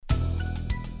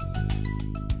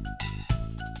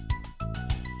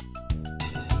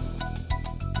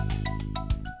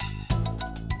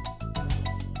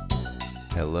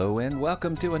Hello and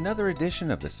welcome to another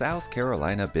edition of the South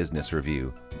Carolina Business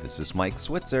Review. This is Mike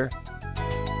Switzer.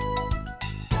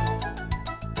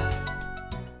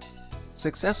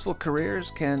 Successful careers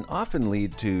can often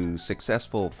lead to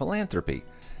successful philanthropy,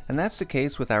 and that's the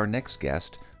case with our next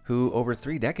guest, who over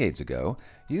 3 decades ago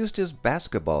used his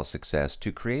basketball success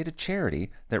to create a charity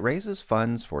that raises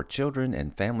funds for children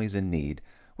and families in need,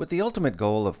 with the ultimate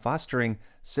goal of fostering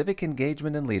civic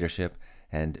engagement and leadership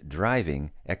and driving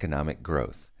economic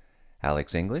growth.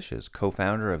 Alex English is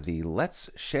co-founder of the Let's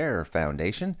Share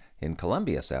Foundation in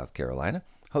Columbia, South Carolina,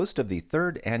 host of the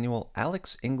 3rd annual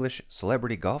Alex English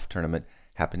Celebrity Golf Tournament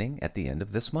happening at the end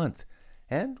of this month.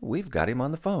 And we've got him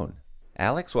on the phone.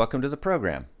 Alex, welcome to the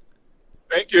program.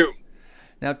 Thank you.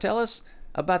 Now tell us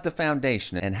about the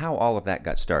foundation and how all of that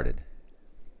got started.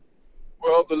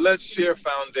 Well, the Let's Share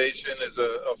Foundation is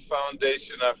a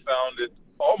foundation I founded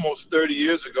almost 30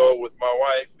 years ago with my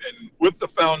wife. And with the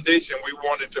foundation, we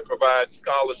wanted to provide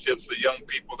scholarships for young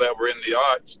people that were in the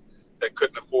arts that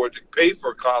couldn't afford to pay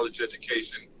for college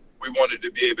education. We wanted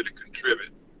to be able to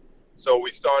contribute. So we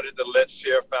started the Let's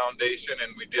Share Foundation,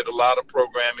 and we did a lot of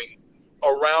programming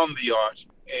around the arts.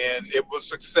 And it was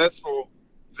successful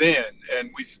then. And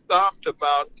we stopped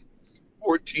about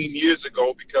 14 years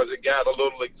ago because it got a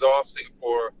little exhausting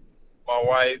for my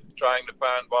wife trying to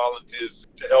find volunteers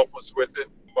to help us with it.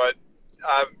 But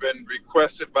I've been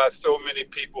requested by so many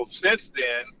people since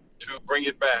then to bring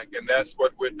it back, and that's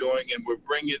what we're doing, and we're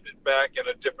bringing it back in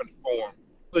a different form.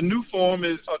 The new form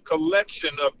is a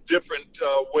collection of different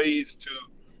ways to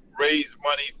raise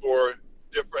money for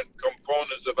different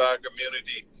components of our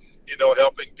community,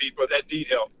 helping people that need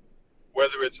help,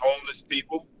 whether it's homeless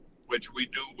people, which we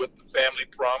do with the Family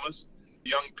Promise,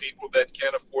 young people that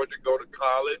can't afford to go to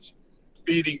college,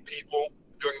 feeding people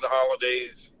during the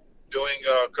holidays, doing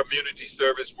community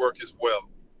service work as well.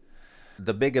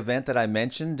 The big event that I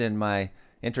mentioned in my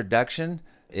introduction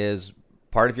is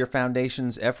part of your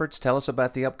foundation's efforts. Tell us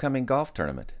about the upcoming golf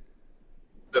tournament.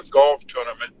 The golf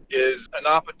tournament is an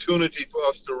opportunity for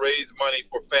us to raise money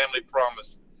for Family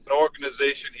Promise, an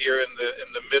organization here in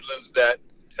the Midlands that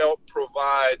help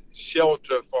provide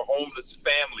shelter for homeless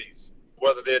families,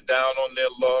 whether they're down on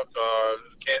their luck or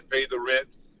can't pay the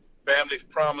rent. Family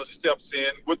Promise steps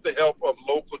in with the help of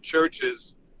local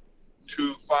churches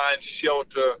to find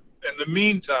shelter in the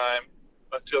meantime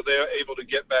until they're able to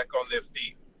get back on their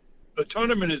feet. The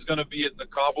tournament is going to be at the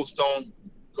Cobblestone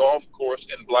Golf Course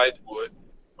in Blythewood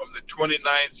from the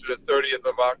 29th to the 30th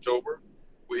of October.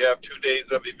 We have 2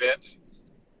 days of events.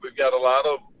 We've got a lot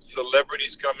of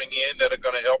celebrities coming in that are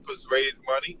going to help us raise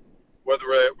money,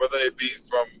 whether it be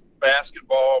from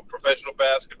basketball, professional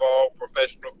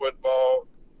football,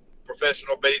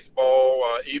 professional baseball,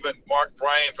 even Mark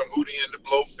Bryan from Hootie and the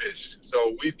Blowfish.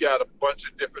 So we've got a bunch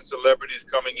of different celebrities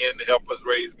coming in to help us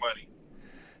raise money.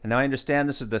 And now I understand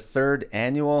this is the 3rd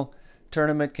annual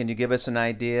tournament. Can you give us an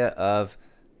idea of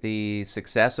the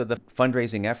success of the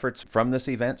fundraising efforts from this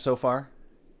event so far?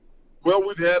 Well,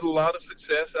 we've had a lot of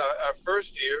success. Our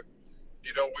first year,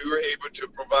 we were able to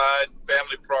provide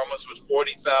Family Promise with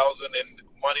 $40,000 in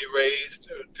money raised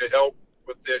to help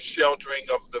with their sheltering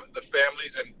of the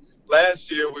families. And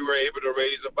last year, we were able to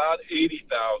raise about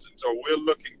 $80,000. So we're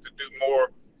looking to do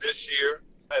more this year.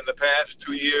 In the past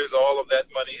 2 years, all of that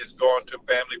money has gone to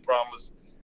Family Promise.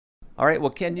 All right.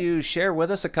 Well, can you share with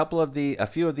us a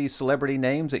few of these celebrity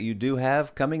names that you do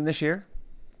have coming this year?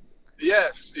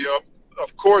 Yes.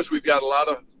 Of course, we've got a lot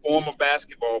of former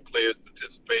basketball players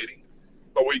participating,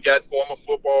 but we've got former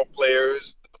football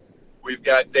players. We've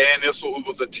got Dan Issel, who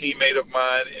was a teammate of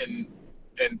mine in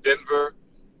Denver.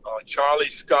 Charlie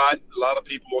Scott, a lot of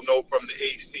people will know from the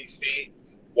ACC.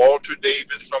 Walter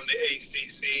Davis from the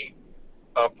ACC.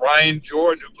 Brian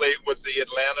Jordan, who played with the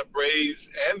Atlanta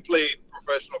Braves and played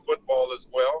professional football as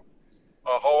well.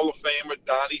 Hall of Famer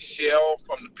Donnie Shell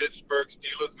from the Pittsburgh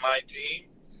Steelers, my team.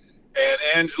 And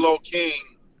Angelo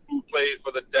King, who played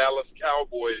for the Dallas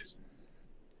Cowboys.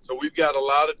 So we've got a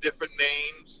lot of different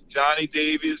names. Johnny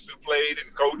Davis, who played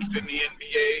and coached in the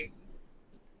NBA.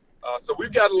 So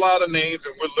we've got a lot of names,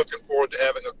 and we're looking forward to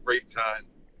having a great time.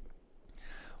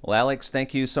 Well, Alex,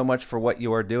 thank you so much for what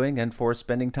you are doing and for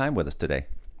spending time with us today.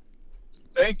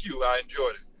 Thank you. I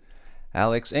enjoyed it.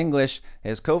 Alex English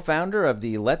is co-founder of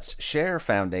the Let's Share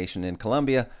Foundation in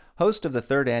Columbia, host of the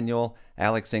 3rd annual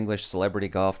Alex English Celebrity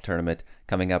Golf Tournament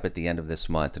coming up at the end of this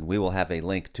month. And we will have a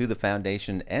link to the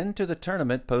foundation and to the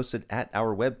tournament posted at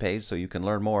our webpage so you can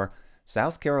learn more,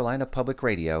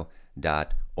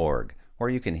 southcarolinapublicradio.org, where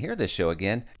you can hear this show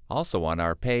again. Also on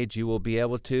our page, you will be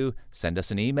able to send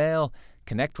us an email,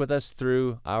 connect with us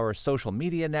through our social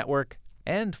media network,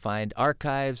 and find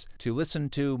archives to listen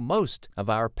to most of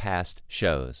our past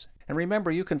shows. And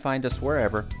remember, you can find us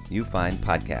wherever you find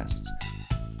podcasts.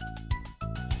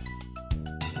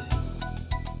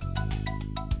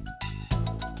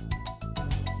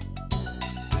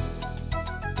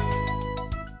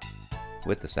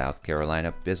 With the South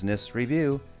Carolina Business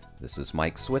Review, this is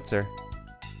Mike Switzer.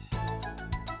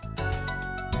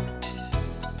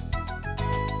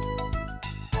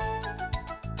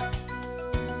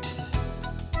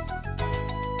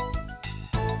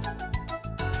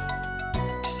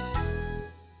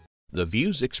 The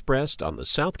views expressed on the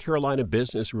South Carolina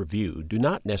Business Review do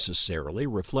not necessarily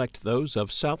reflect those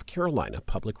of South Carolina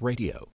Public Radio.